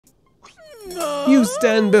You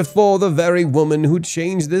stand before the very woman who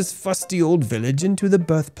changed this fusty old village into the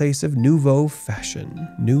birthplace of nouveau fashion.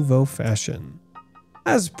 Nouveau fashion.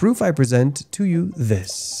 As proof, I present to you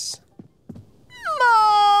this.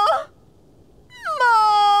 Ma!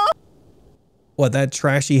 Ma! What, that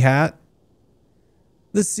trashy hat?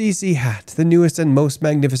 The Cece hat, the newest and most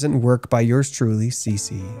magnificent work by yours truly,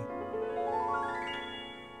 Cece.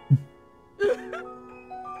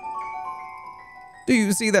 Do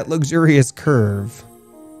you see that luxurious curve?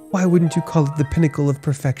 Why wouldn't you call it the pinnacle of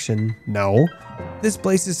perfection? No. This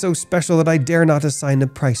place is so special that I dare not assign a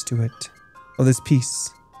price to it. Oh, this piece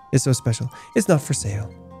is so special. It's not for sale.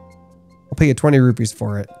 I'll pay you 20 rupees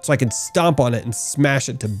for it, so I can stomp on it and smash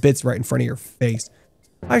it to bits right in front of your face.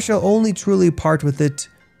 I shall only truly part with it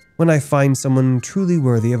when I find someone truly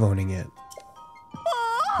worthy of owning it.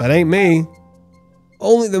 That ain't me.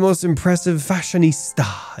 Only the most impressive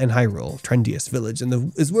fashionista in Hyrule, trendiest village,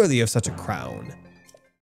 and is worthy of such a crown.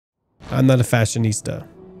 I'm not a fashionista.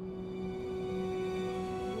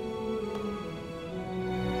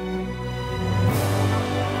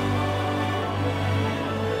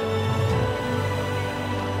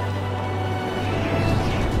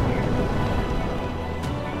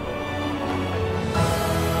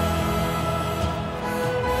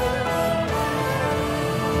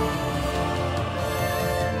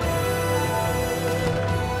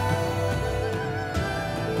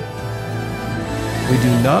 We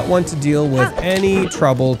do not want to deal with any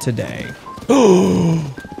trouble today.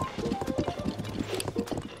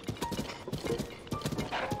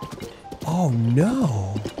 Oh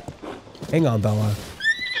no. Hang on, Bella.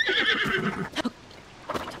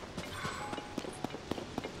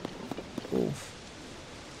 Oof.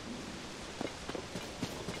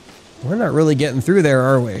 We're not really getting through there,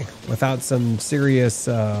 are we? Without some serious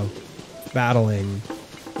battling.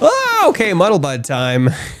 Oh, okay, Muddlebud time.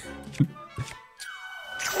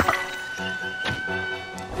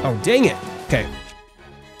 Oh, dang it. Okay.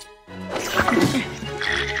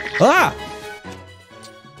 Ah!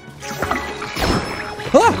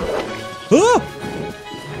 Ah! Ah!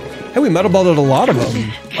 Hey, we metal-balled a lot of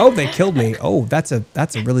them. Oh, they killed me. Oh, that's a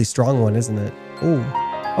really strong one, isn't it?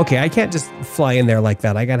 Oh. Okay, I can't just fly in there like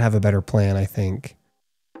that. I gotta have a better plan, I think.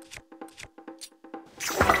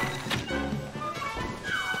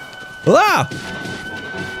 Ah!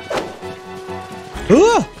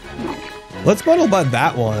 Ah! Let's muddle-bud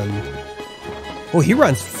that one. Oh, he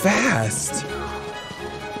runs fast.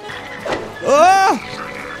 Ah!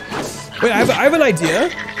 Wait, I have an idea.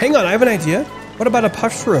 Hang on, I have an idea. What about a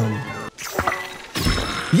pushroom?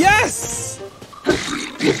 Yes!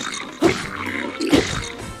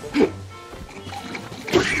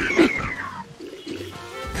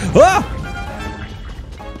 Ah!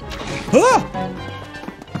 Ah!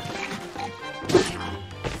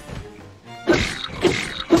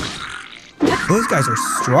 Those guys are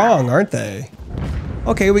strong, aren't they?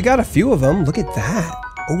 Okay, we got a few of them. Look at that.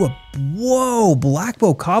 Oh, whoa, black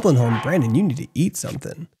bow goblin horn. Brandon, you need to eat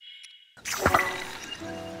something.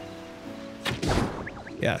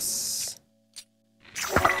 Yes.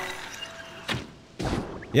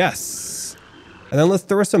 Yes. And then let's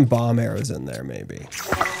throw some bomb arrows in there, maybe.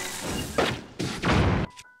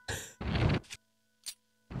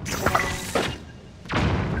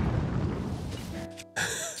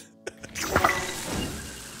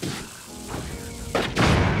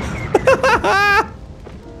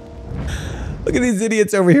 Look at these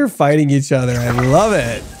idiots over here fighting each other. I love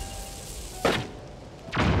it.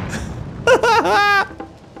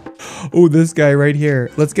 Oh, this guy right here.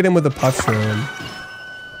 Let's get him with a puff shroom.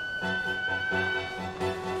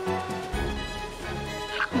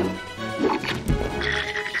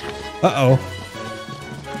 Uh-oh.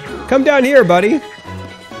 Come down here, buddy.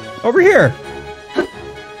 Over here.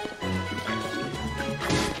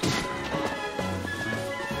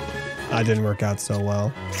 That didn't work out so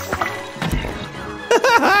well.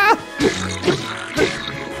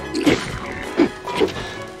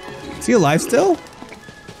 Is he alive still?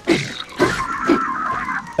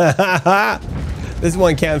 This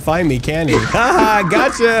one can't find me, can he? Haha,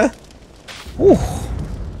 gotcha. Whew.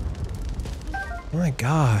 Oh my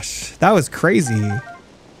gosh, that was crazy.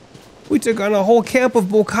 We took on a whole camp of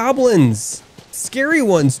bokoblins. Scary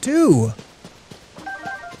ones too.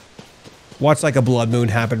 Watch like a blood moon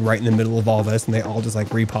happen right in the middle of all this and they all just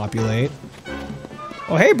like repopulate.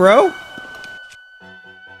 Oh, hey, bro.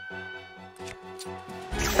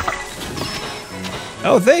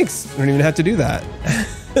 Oh, thanks. I don't even have to do that.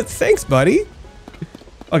 Thanks, buddy.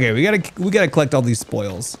 Okay, we gotta collect all these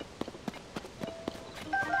spoils.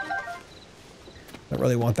 Don't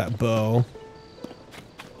really want that bow.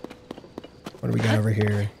 What do we got over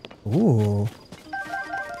here? Ooh.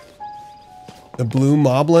 The blue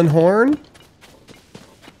moblin horn?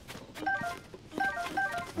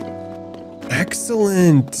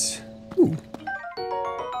 Excellent. Ooh.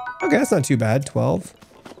 Okay, that's not too bad. 12.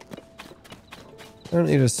 I don't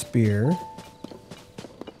need a spear.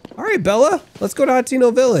 All right, Bella, let's go to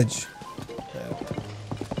Hatino Village.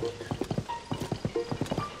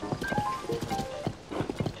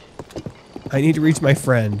 I need to reach my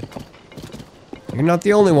friend. You're not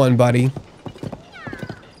the only one, buddy.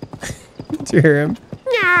 Do you hear him?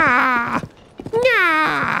 Nyah!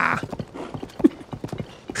 Nyah!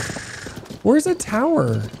 Where's a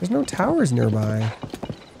tower? There's no towers nearby.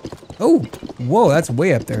 Oh, whoa, that's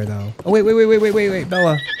way up there though. Oh, wait,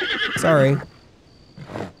 Bella. Sorry.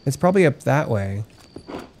 It's probably up that way.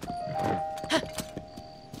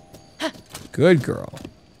 Good girl.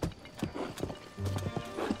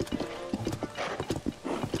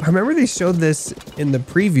 I remember they showed this in the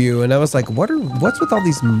preview and I was like, what's with all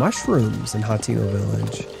these mushrooms in Hatino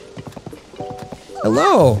Village?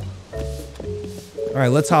 Hello. All right,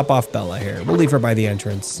 let's hop off Bella here. We'll leave her by the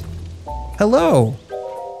entrance. Hello.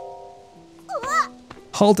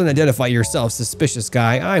 Halt and identify yourself, suspicious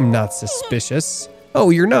guy. I'm not suspicious. Oh,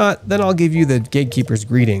 you're not? Then I'll give you the gatekeeper's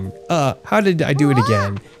greeting. How did I do it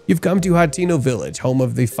again? You've come to Hatino Village, home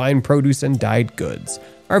of the fine produce and dyed goods.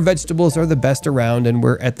 Our vegetables are the best around and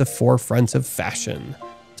we're at the forefront of fashion.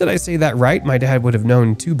 Did I say that right? My dad would have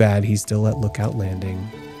known. Too bad he's still at Lookout Landing.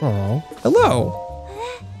 Aw. Hello.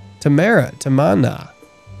 Tamana.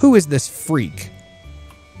 Who is this freak?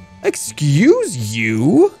 Excuse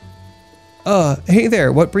you? Hey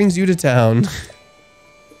there, what brings you to town?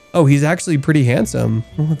 Oh, he's actually pretty handsome.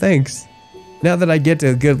 Oh, thanks. Now that I get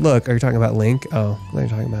a good look, are you talking about Link? Oh, what are you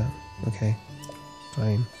talking about? Okay,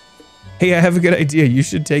 fine. Hey, I have a good idea. You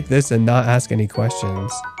should take this and not ask any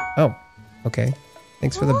questions. Oh, okay.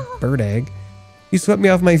 Thanks for the bird egg. You swept me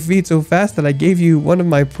off my feet so fast that I gave you one of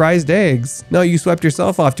my prized eggs. No, you swept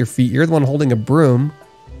yourself off your feet. You're the one holding a broom.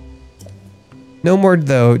 No more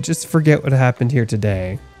though. Just forget what happened here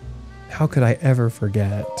today. How could I ever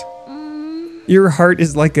forget? Your heart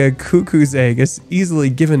is like a cuckoo's egg. It's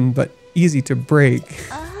easily given, but easy to break.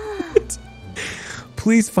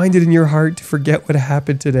 Please find it in your heart to forget what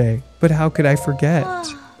happened today. But how could I forget?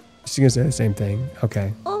 She's gonna say the same thing.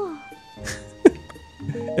 Okay.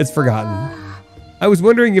 It's forgotten. I was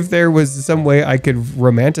wondering if there was some way I could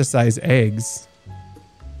romanticize eggs.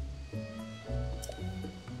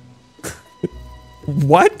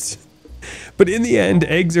 What? But in the end,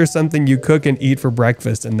 eggs are something you cook and eat for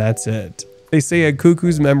breakfast, and that's it. They say a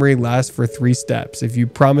cuckoo's memory lasts for 3 steps. If you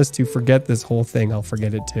promise to forget this whole thing, I'll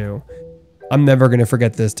forget it too. I'm never gonna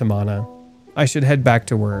forget this, Tamana. I should head back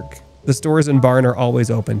to work. The stores and barn are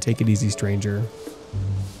always open. Take it easy, stranger.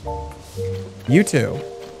 You too.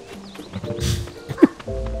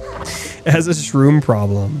 It has a shroom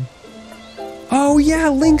problem. Oh yeah,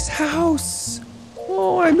 Link's house.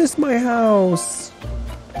 Oh, I miss my house.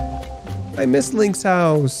 I miss Link's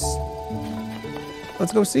house.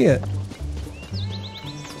 Let's go see it.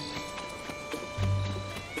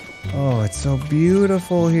 Oh, it's so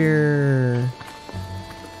beautiful here.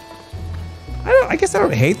 I guess I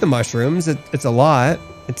don't hate the mushrooms. It's a lot.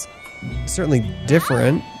 It's certainly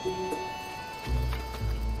different.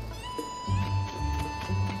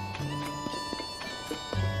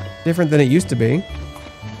 Different than it used to be.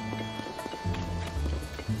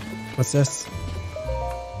 What's this?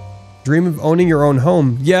 Dream of owning your own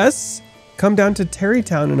home. Yes. Come down to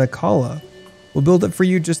Terrytown in Akala. We'll build it for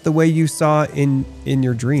you just the way you saw in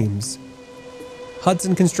your dreams.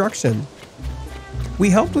 Hudson Construction. We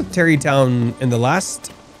helped with Terrytown in the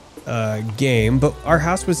last game, but our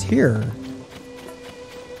house was here.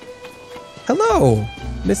 Hello,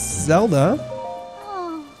 Miss Zelda.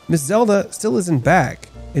 Miss Zelda still isn't back.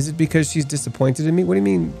 Is it because she's disappointed in me? What do you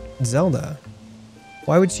mean, Zelda?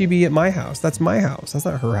 Why would she be at my house? That's my house. That's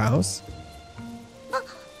not her house.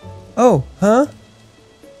 Oh, huh?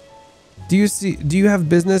 Do you have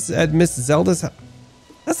business at Miss Zelda's house?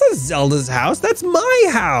 That's not Zelda's house. That's my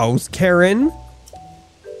house, Karen.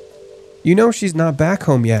 You know she's not back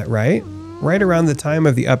home yet, right? Right around the time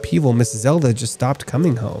of the upheaval, Miss Zelda just stopped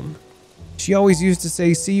coming home. She always used to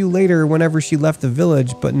say, see you later whenever she left the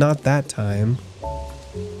village, but not that time.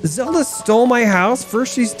 Zelda stole my house?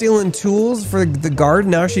 First she's stealing tools for the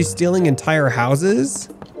garden, now she's stealing entire houses?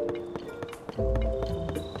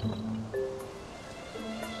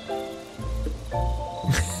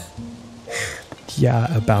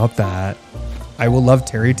 Yeah, about that. I will love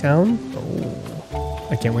Terrytown. Oh,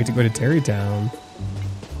 I can't wait to go to Terrytown.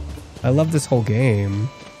 I love this whole game.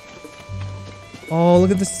 Oh,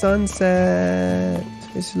 look at the sunset.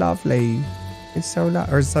 It's lovely. It's so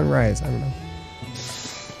lovely. Or sunrise, I don't know.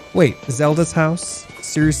 Wait, Zelda's house?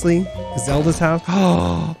 Seriously? Zelda's house?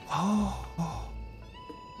 Oh.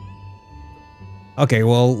 Okay,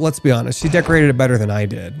 well, let's be honest. She decorated it better than I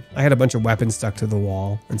did. I had a bunch of weapons stuck to the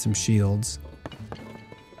wall and some shields.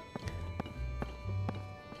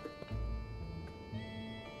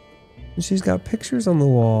 And she's got pictures on the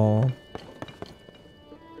wall.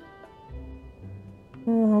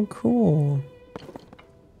 Oh, cool.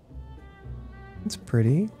 That's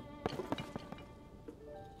pretty.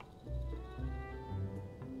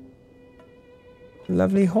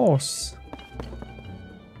 Lovely horse.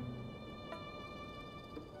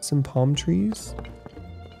 Some palm trees.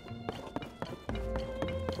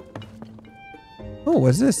 Oh,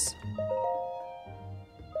 what's this?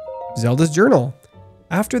 Zelda's journal.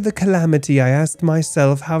 After the calamity, I asked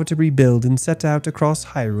myself how to rebuild and set out across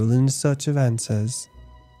Hyrule in search of answers.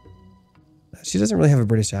 She doesn't really have a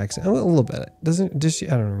British accent. A little bit. Does she?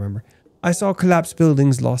 I don't remember. I saw collapsed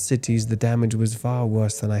buildings, lost cities. The damage was far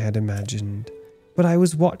worse than I had imagined. As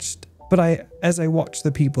I watched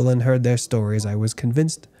the people and heard their stories, I was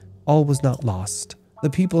convinced all was not lost. The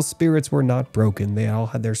people's spirits were not broken. They all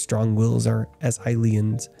had their strong wills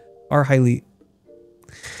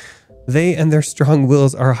They and their strong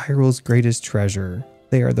wills are Hyrule's greatest treasure.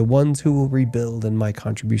 They are the ones who will rebuild, and my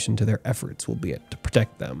contribution to their efforts will be to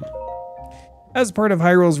protect them. As part of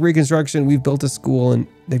Hyrule's reconstruction, we've built a school, and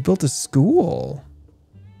they built a school.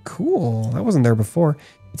 Cool. That wasn't there before.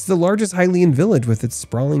 It's the largest Hylian village with its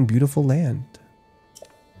sprawling, beautiful land.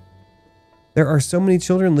 There are so many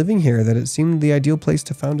children living here that it seemed the ideal place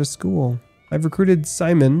to found a school. I've recruited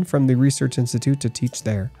Simon from the Research Institute to teach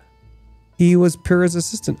there. He was Pyrrha's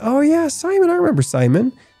assistant. Oh yeah, Simon, I remember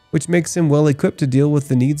Simon, which makes him well equipped to deal with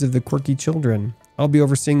the needs of the quirky children. I'll be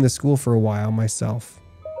overseeing the school for a while myself.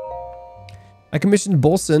 I commissioned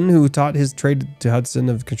Bolson, who taught his trade to Hudson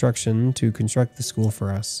of construction, to construct the school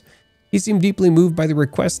for us. He seemed deeply moved by the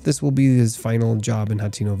request. This will be his final job in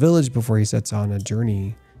Hateno Village before he sets on a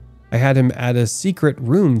journey. I had him add a secret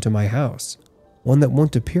room to my house, one that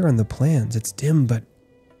won't appear on the plans. It's dim, but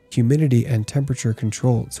humidity and temperature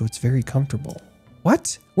controlled, so it's very comfortable.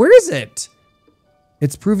 What? Where is it?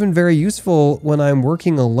 It's proven very useful when I'm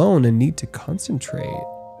working alone and need to concentrate.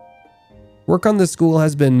 Work on the school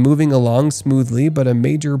has been moving along smoothly, but a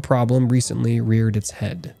major problem recently reared its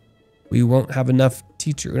head. We won't have enough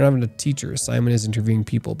teachers. We don't have enough teachers. Simon is interviewing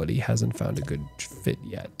people, but he hasn't found a good fit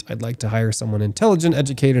yet. I'd like to hire someone intelligent,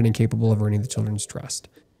 educated, and capable of earning the children's trust.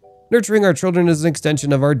 Nurturing our children is an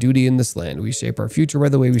extension of our duty in this land. We shape our future by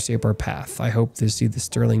the way we shape our path. I hope to see the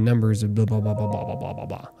sterling numbers of blah, blah, blah, blah, blah, blah, blah, blah,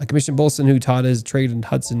 blah. I commissioned Bolson, who taught his trade in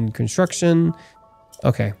Hudson construction.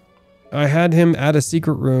 Okay. I had him add a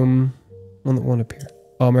secret room. One that won't appear.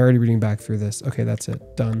 Oh, I'm already reading back through this. Okay, that's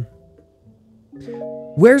it. Done.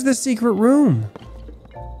 Where's the secret room?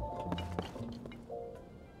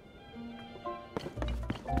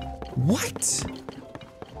 What?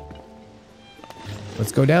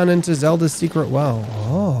 Let's go down into Zelda's secret well.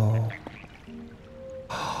 Oh.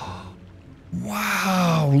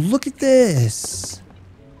 Wow, look at this.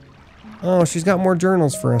 Oh, she's got more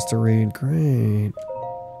journals for us to read. Great.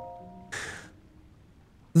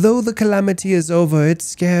 Though the calamity is over,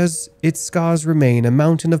 its scars remain. A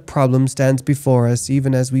mountain of problems stands before us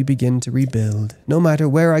even as we begin to rebuild. No matter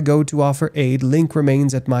where I go to offer aid, Link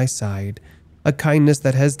remains at my side. A kindness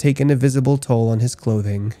that has taken a visible toll on his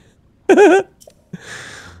clothing.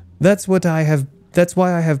 That's why I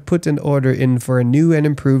have put an order in for a new and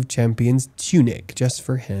improved champion's tunic just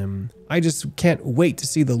for him. I just can't wait to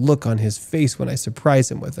see the look on his face when I surprise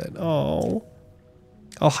him with it. Oh.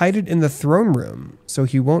 I'll hide it in the throne room, so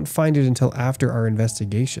he won't find it until after our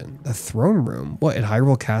investigation. The throne room? What, at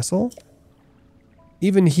Hyrule Castle?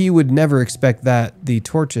 Even he would never expect that. The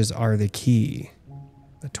torches are the key.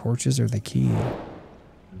 The torches are the key.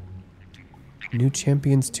 New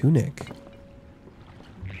champion's tunic.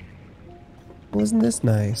 Well, isn't this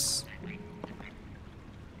nice?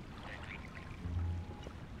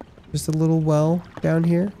 Just a little well down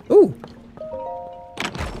here. Ooh!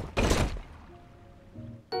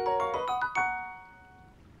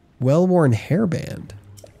 Well-worn hairband.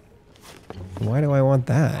 Why do I want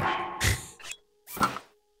that?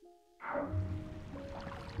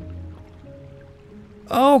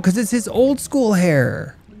 Oh, because it's his old school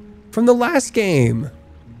hair from the last game.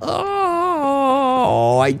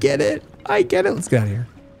 Oh, I get it. I get it. Let's get out of here.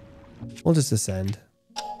 We'll just ascend.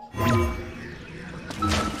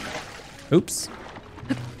 Oops.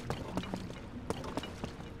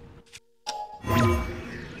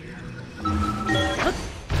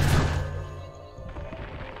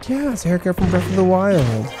 Yeah, it's a haircut from Breath of the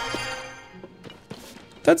Wild.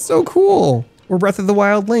 That's so cool. We're Breath of the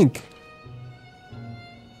Wild Link.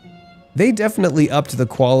 They definitely upped the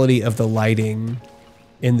quality of the lighting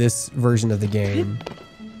in this version of the game.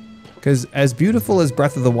 Because as beautiful as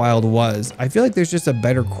Breath of the Wild was, I feel like there's just a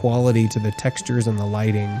better quality to the textures and the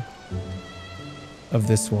lighting of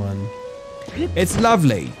this one. It's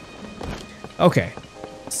lovely. Okay,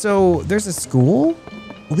 so there's a school?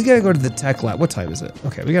 We gotta go to the tech lab. What time is it?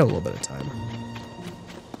 Okay, we got a little bit of time.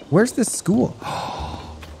 Where's this school?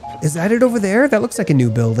 Is that it over there? That looks like a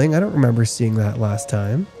new building. I don't remember seeing that last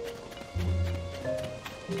time.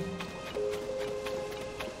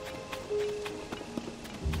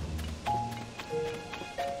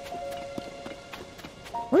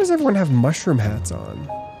 Why does everyone have mushroom hats on?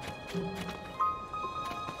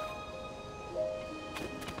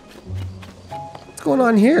 What's going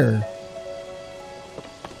on here?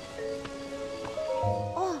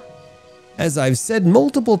 As I've said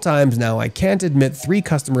multiple times now, I can't admit 3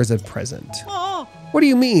 customers at present. What do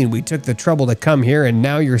you mean? We took the trouble to come here and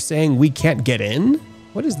now you're saying we can't get in?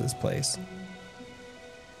 What is this place?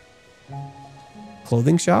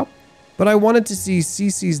 Clothing shop? But I wanted to see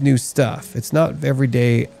Cece's new stuff. It's not every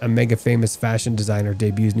day a mega famous fashion designer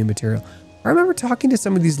debuts new material. I remember talking to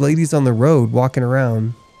some of these ladies on the road walking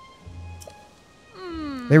around.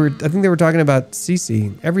 I think they were talking about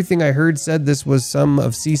Cece. Everything I heard said this was some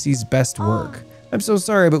of Cece's best work. I'm so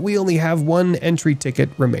sorry, but we only have 1 entry ticket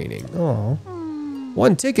remaining. Oh,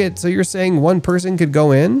 1 ticket? So you're saying 1 person could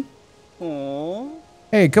go in?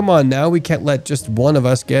 Hey, come on now. We can't let just one of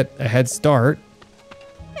us get a head start.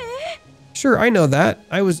 Sure, I know that.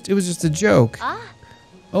 It was just a joke.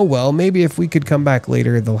 Oh well, maybe if we could come back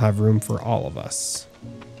later, they'll have room for all of us.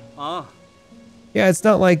 Yeah, it's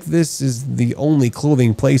not like this is the only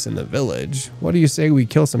clothing place in the village. What do you say we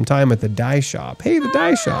kill some time at the dye shop? Hey, the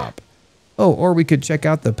dye shop. Oh, or we could check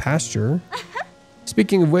out the pasture.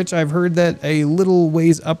 Speaking of which, I've heard that a little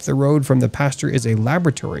ways up the road from the pasture is a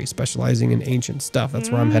laboratory specializing in ancient stuff. That's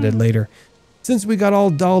where I'm headed later. Since we got all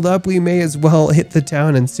dolled up, we may as well hit the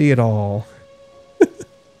town and see it all.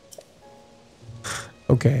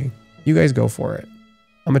 Okay, you guys go for it.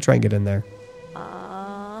 I'm gonna try and get in there.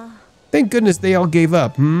 Thank goodness they all gave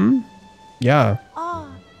up, Yeah.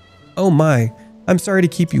 Oh my, I'm sorry to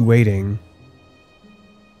keep you waiting.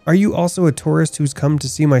 Are you also a tourist who's come to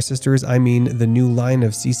see my sisters, I mean the new line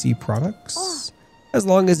of Cece products? As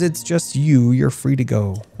long as it's just you, you're free to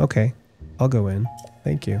go. Okay, I'll go in.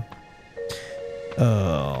 Thank you.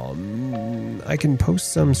 I can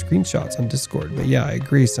post some screenshots on Discord, but yeah, I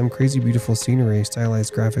agree. Some crazy beautiful scenery,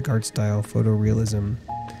 stylized graphic art style, photorealism.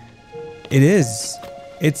 It is.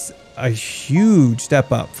 It's a huge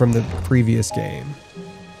step up from the previous game.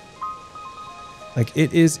 Like,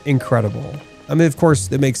 it is incredible. I mean, of course,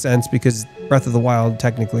 it makes sense because Breath of the Wild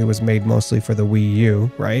technically was made mostly for the Wii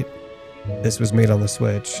U, right? This was made on the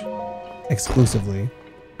Switch exclusively.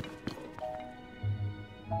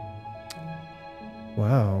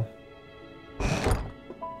 Wow.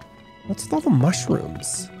 What's with all the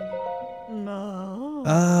mushrooms? No.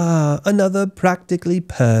 Ah, another practically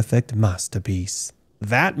perfect masterpiece.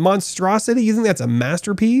 That monstrosity? You think that's a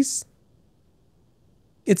masterpiece?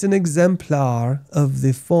 It's an exemplar of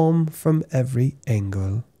the form from every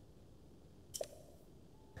angle.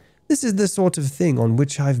 This is the sort of thing on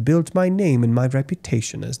which I've built my name and my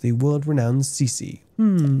reputation as the world-renowned Cece.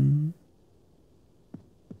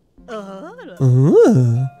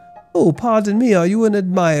 Oh, pardon me, are you an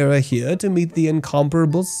admirer here to meet the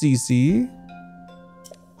incomparable Cece?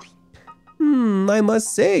 I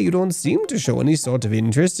must say, you don't seem to show any sort of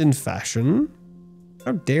interest in fashion.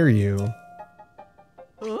 How dare you?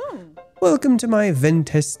 Welcome to my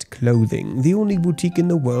Ventest Clothing, the only boutique in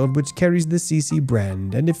the world which carries the Cece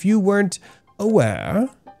brand, and if you weren't aware...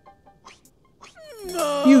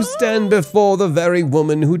 You stand before the very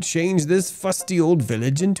woman who changed this fusty old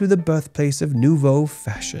village into the birthplace of nouveau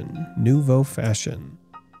fashion. Nouveau fashion.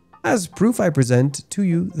 As proof, I present to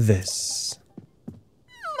you this.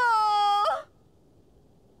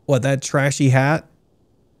 What, that trashy hat?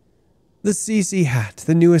 The Cece hat,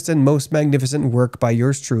 the newest and most magnificent work by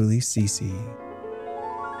yours truly, Cece.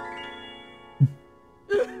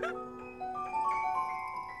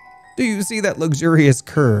 Do you see that luxurious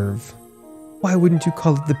curve? Why wouldn't you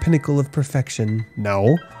call it the pinnacle of perfection?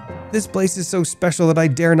 No. This place is so special that I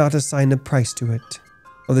dare not assign a price to it.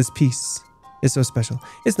 Oh, this piece is so special.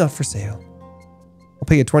 It's not for sale. I'll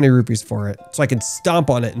pay you 20 rupees for it, so I can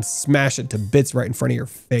stomp on it and smash it to bits right in front of your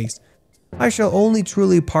face. I shall only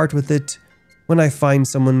truly part with it when I find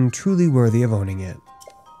someone truly worthy of owning it.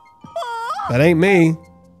 That ain't me.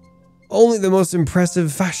 Only the most impressive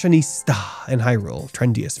fashionista in Hyrule,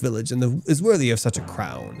 trendiest village, and is worthy of such a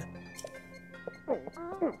crown.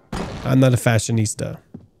 I'm not a fashionista.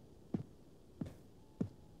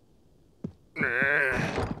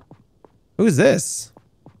 Who's this?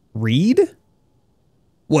 Reed?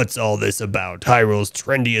 What's all this about? Hyrule's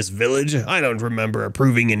trendiest village? I don't remember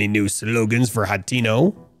approving any new slogans for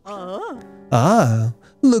Hatino. Ah,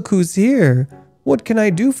 look who's here. What can I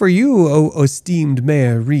do for you, oh esteemed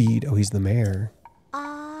Mayor Reed? Oh, he's the mayor.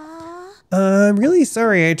 I'm really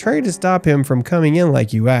sorry. I tried to stop him from coming in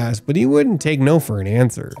like you asked, but he wouldn't take no for an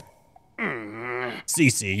answer.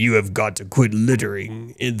 Cece, you have got to quit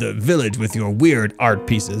littering in the village with your weird art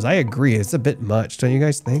pieces. I agree. It's a bit much, don't you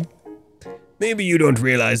guys think? Maybe you don't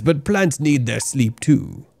realize, but plants need their sleep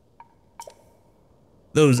too.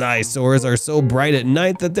 Those eyesores are so bright at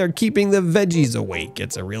night that they're keeping the veggies awake.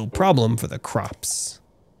 It's a real problem for the crops.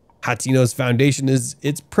 Hatino's foundation is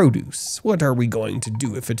its produce. What are we going to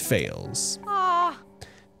do if it fails?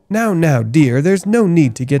 Now, dear, there's no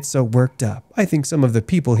need to get so worked up. I think some of the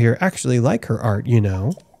people here actually like her art, you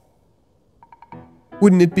know.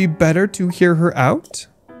 Wouldn't it be better to hear her out?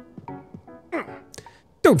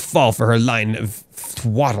 Don't fall for her line of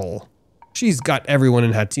twaddle. She's got everyone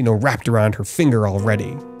in Hatino wrapped around her finger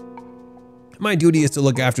already. My duty is to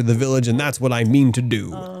look after the village, and that's what I mean to do.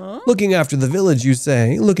 Looking after the village, you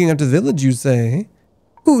say? Looking after the village, you say?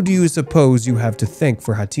 Who do you suppose you have to thank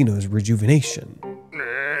for Hatino's rejuvenation?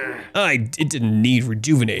 It didn't need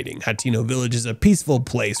rejuvenating. Hatino Village is a peaceful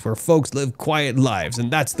place where folks live quiet lives, and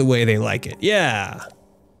that's the way they like it. Yeah.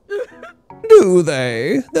 Do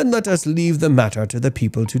they? Then let us leave the matter to the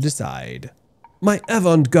people to decide. My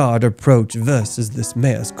avant-garde approach versus this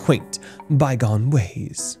mayor's quaint, bygone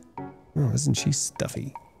ways. Oh, isn't she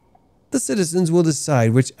stuffy? The citizens will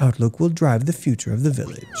decide which outlook will drive the future of the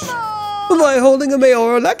village. By holding a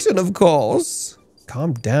mayoral election, of course.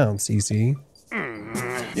 Calm down, Cece.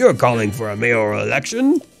 You're calling for a mayoral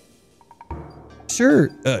election? Sure.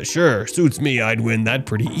 Sure. Suits me. I'd win that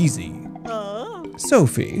pretty easy.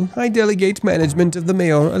 Sophie, I delegate management of the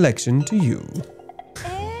mayoral election to you.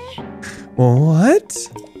 What?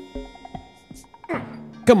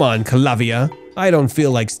 Come on, Calavia. I don't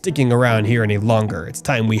feel like sticking around here any longer. It's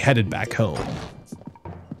time we headed back home.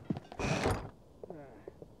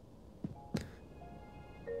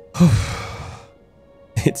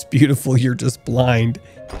 It's beautiful, you're just blind.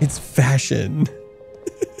 It's fashion.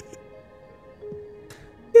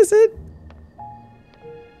 Is it?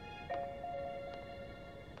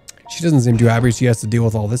 She doesn't seem too happy she has to deal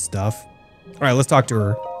with all this stuff. All right, let's talk to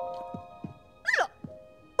her.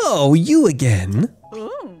 Oh, you again?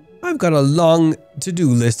 I've got a long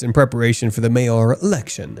to-do list in preparation for the mayoral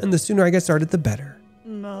election, and the sooner I get started, the better.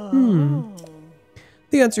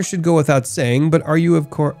 The answer should go without saying, but are you of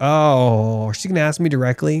course... Oh, is she gonna ask me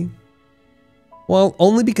directly? Well,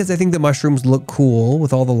 only because I think the mushrooms look cool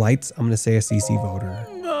with all the lights, I'm gonna say a Cece voter.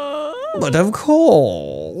 But of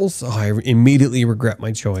course, I immediately regret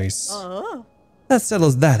my choice. That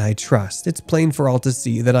settles that, I trust. It's plain for all to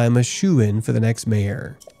see that I'm a shoo-in for the next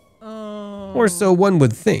mayor. Or so one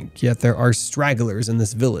would think, yet there are stragglers in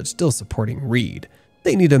this village still supporting Reed.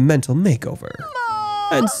 They need a mental makeover.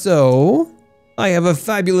 And so... I have a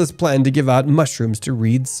fabulous plan to give out mushrooms to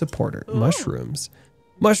Reed's supporter. Mushrooms.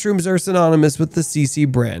 Mushrooms are synonymous with the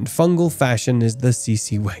Cece brand. Fungal fashion is the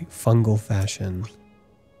Cece way. Fungal fashion.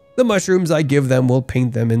 The mushrooms I give them will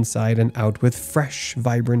paint them inside and out with fresh,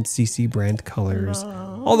 vibrant Cece brand colors.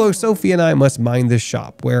 Although Sophie and I must mind this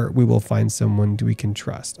shop where we will find someone we can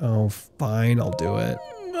trust. Oh, fine, I'll do it.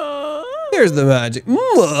 There's the magic.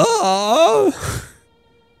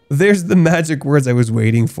 There's the magic words I was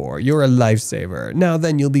waiting for. You're a lifesaver. Now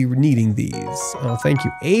then, you'll be needing these. Oh, thank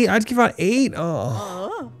you. 8? I'd give out 8.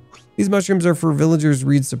 Oh. These mushrooms are for villagers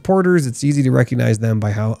Reed supporters. It's easy to recognize them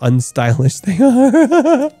by how unstylish they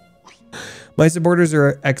are. My supporters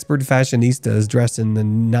are expert fashionistas dressed in the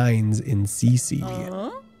 9s in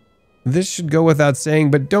Cece. This should go without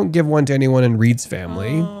saying, but don't give one to anyone in Reed's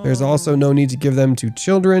family. There's also no need to give them to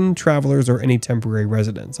children, travelers, or any temporary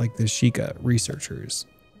residents like the Sheikah researchers.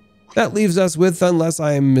 That leaves us with, unless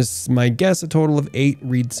I miss my guess, a total of 8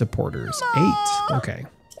 Reed supporters. 8. Okay.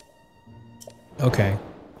 Okay.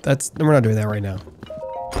 We're not doing that right now.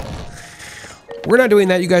 We're not doing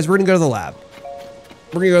that, you guys. We're gonna go to the lab.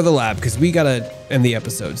 We're gonna go to the lab because we gotta end the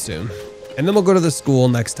episode soon. And then we'll go to the school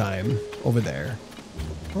next time over there.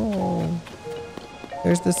 Oh,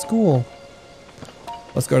 there's the school.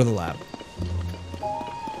 Let's go to the lab.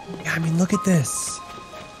 Yeah, I mean, look at this.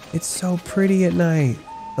 It's so pretty at night.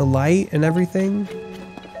 The light and everything.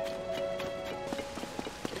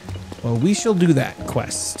 Well, we shall do that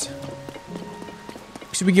quest.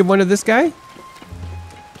 Should we give one to this guy?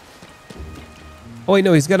 Oh wait,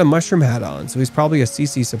 no, he's got a mushroom hat on, so he's probably a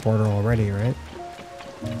Cece supporter already, right?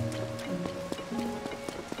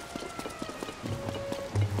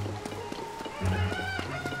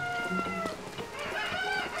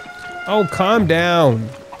 Oh, calm down.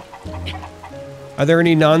 Are there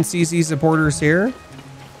any non-Cece supporters here?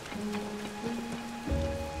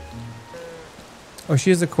 Oh, she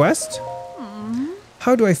has a quest?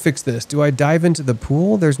 How do I fix this? Do I dive into the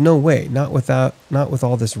pool? There's no way. Not with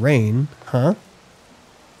all this rain. Huh?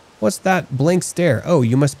 What's that blank stare? Oh,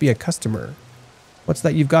 you must be a customer. What's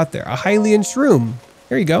that you've got there? A Hylian shroom.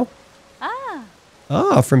 Here you go.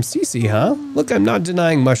 Ah, from Cece, huh? Look, I'm not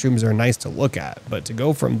denying mushrooms are nice to look at, but to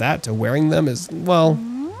go from that to wearing them is, well...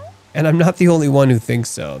 And I'm not the only one who thinks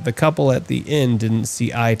so. The couple at the inn didn't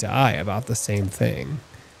see eye to eye about the same thing.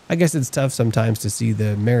 I guess it's tough sometimes to see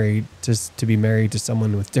to be married to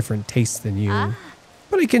someone with different tastes than you.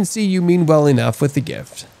 But I can see you mean well enough with the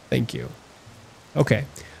gift. Thank you. Okay.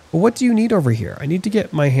 Well, what do you need over here? I need to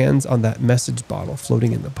get my hands on that message bottle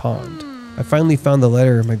floating in the pond. I finally found the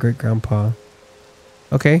letter of my great-grandpa.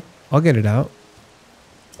 Okay, I'll get it out.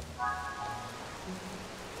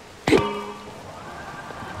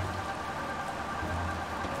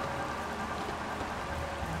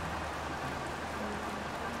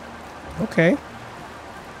 Okay.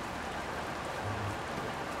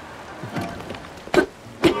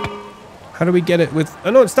 How do we get it with...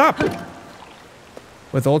 Oh, no, stop!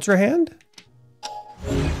 With Ultra Hand?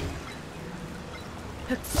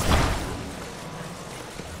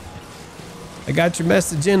 I got your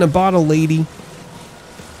message in a bottle, lady.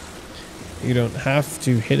 You don't have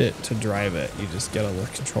to hit it to drive it. You just get on the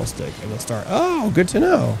control stick and it'll start. Oh, good to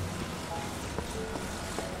know.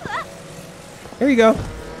 Here you go.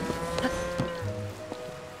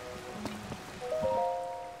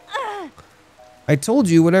 I told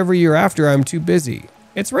you whatever you're after, I'm too busy.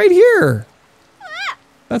 It's right here.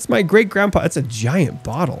 That's my great-grandpa. That's a giant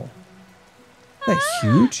bottle. Isn't that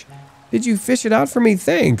huge? Did you fish it out for me?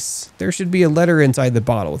 Thanks. There should be a letter inside the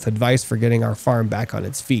bottle with advice for getting our farm back on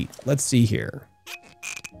its feet. Let's see here.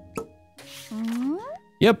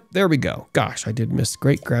 Yep, there we go. Gosh, I did miss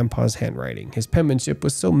great-grandpa's handwriting. His penmanship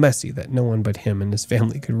was so messy that no one but him and his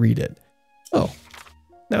family could read it. Oh.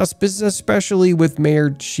 Now, especially with Mayor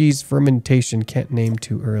cheese fermentation, can't name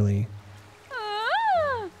too early.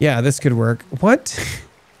 Yeah, this could work. What?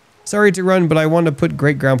 Sorry to run, but I want to put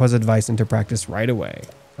great-grandpa's advice into practice right away.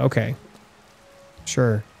 Okay.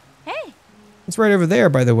 Sure. Hey. It's right over there,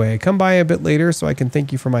 by the way. Come by a bit later so I can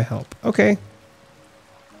thank you for my help. Okay.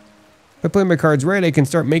 If I play my cards right, I can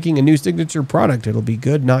start making a new signature product. It'll be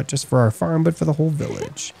good not just for our farm, but for the whole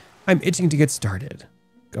village. I'm itching to get started.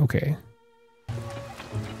 Okay.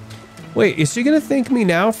 Wait, is she gonna thank me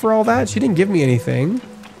now for all that? She didn't give me anything.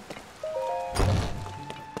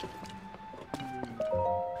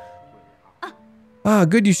 Ah,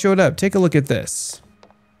 good you showed up. Take a look at this.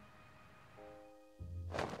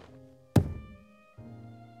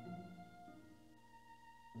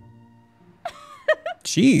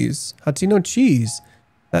 Cheese? Hatino cheese.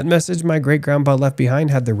 That message my great-grandpa left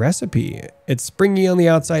behind had the recipe. It's springy on the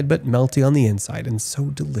outside, but melty on the inside, and so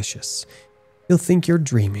delicious. You'll think you're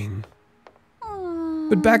dreaming.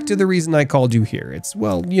 But back to the reason I called you here. It's,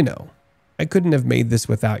 well, you know. I couldn't have made this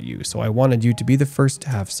without you, so I wanted you to be the first to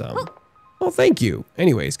have some. Well, thank you.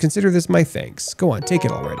 Anyways, consider this my thanks. Go on, take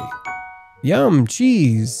it already. Yum,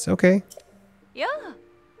 cheese. Okay. Yeah.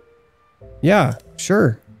 Yeah,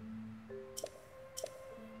 sure.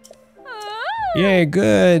 Yay,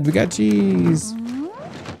 good. We got cheese.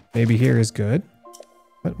 Maybe here is good.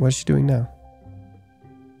 What's she doing now?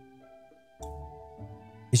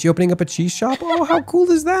 Is she opening up a cheese shop? Oh, how cool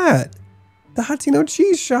is that? The Hatino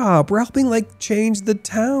cheese shop. We're helping like change the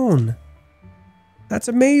town. That's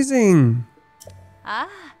amazing.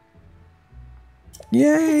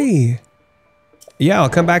 Yay. Yeah, I'll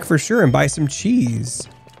come back for sure and buy some cheese.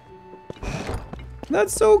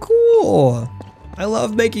 That's so cool. I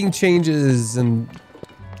love making changes and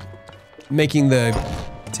making the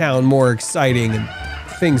town more exciting and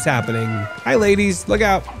things happening. Hi, ladies. Look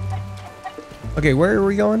out. Okay, where are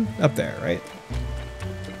we going? Up there, right?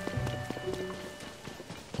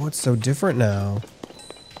 What's so different now?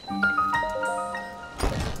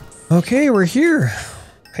 Okay, we're here.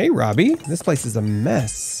 Hey, Robbie. This place is a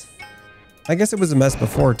mess. I guess it was a mess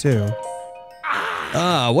before, too.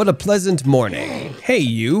 Ah, what a pleasant morning. Hey,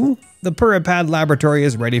 you. The Puripad laboratory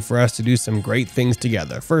is ready for us to do some great things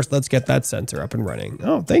together. First, let's get that sensor up and running.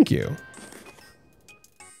 Oh, thank you.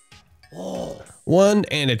 1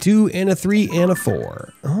 and a 2 and a 3 and a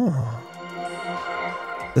 4. Oh.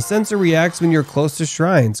 The sensor reacts when you're close to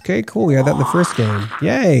shrines. Okay, cool. We had that in the first game.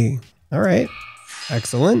 Yay. All right.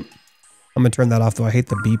 Excellent. I'm gonna turn that off though. I hate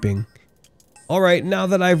the beeping. All right, now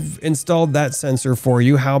that I've installed that sensor for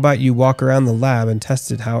you, how about you walk around the lab and test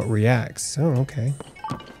it how it reacts? Oh, okay.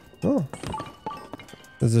 Oh.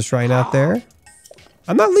 There's a shrine out there.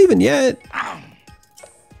 I'm not leaving yet.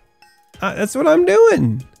 That's what I'm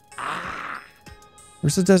doing. We're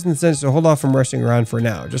still testing the sensor, so hold off from rushing around for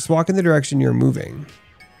now. Just walk in the direction you're moving.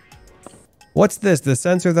 What's this? The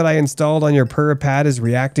sensor that I installed on your pad is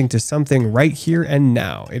reacting to something right here and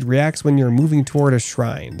now. It reacts when you're moving toward a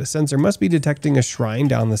shrine. The sensor must be detecting a shrine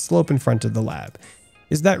down the slope in front of the lab.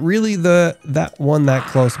 Is that really that one that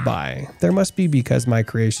close by? There must be, because my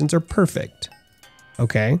creations are perfect.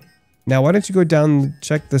 Okay. Now why don't you go down and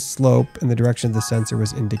check the slope in the direction the sensor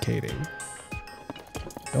was indicating.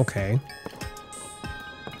 Okay.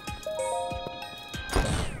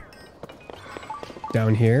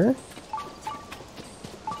 Down here.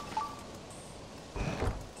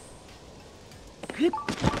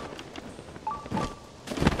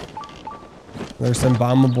 There's some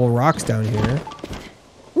bombable rocks down here.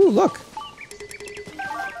 Ooh, look.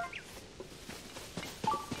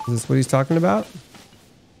 Is this what he's talking about?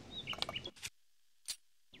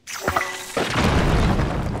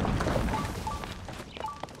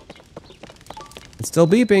 It's still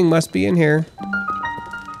beeping. Must be in here.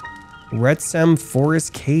 Retsem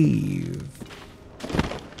Forest Cave.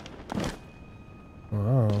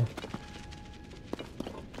 Wow. Are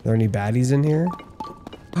there any baddies in here?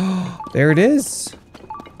 Oh, there it is.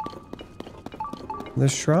 The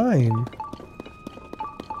shrine.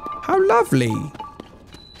 How lovely.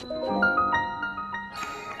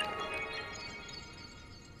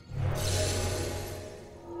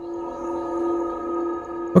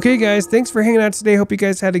 Okay, guys, thanks for hanging out today. Hope you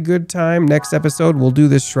guys had a good time. Next episode, we'll do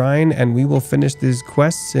this shrine and we will finish these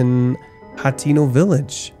quests in Hateno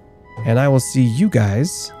Village. And I will see you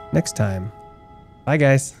guys next time. Bye,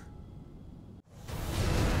 guys.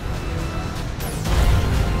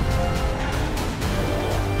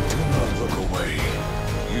 Do not look away.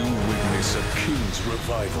 You witness a king's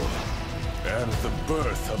revival and the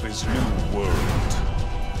birth of his new world.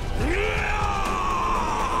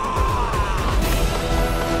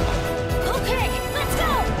 Okay, let's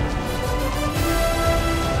go!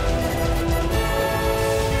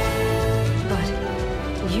 But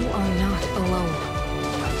you are not alone.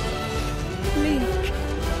 Link.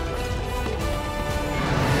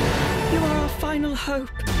 You are our final hope.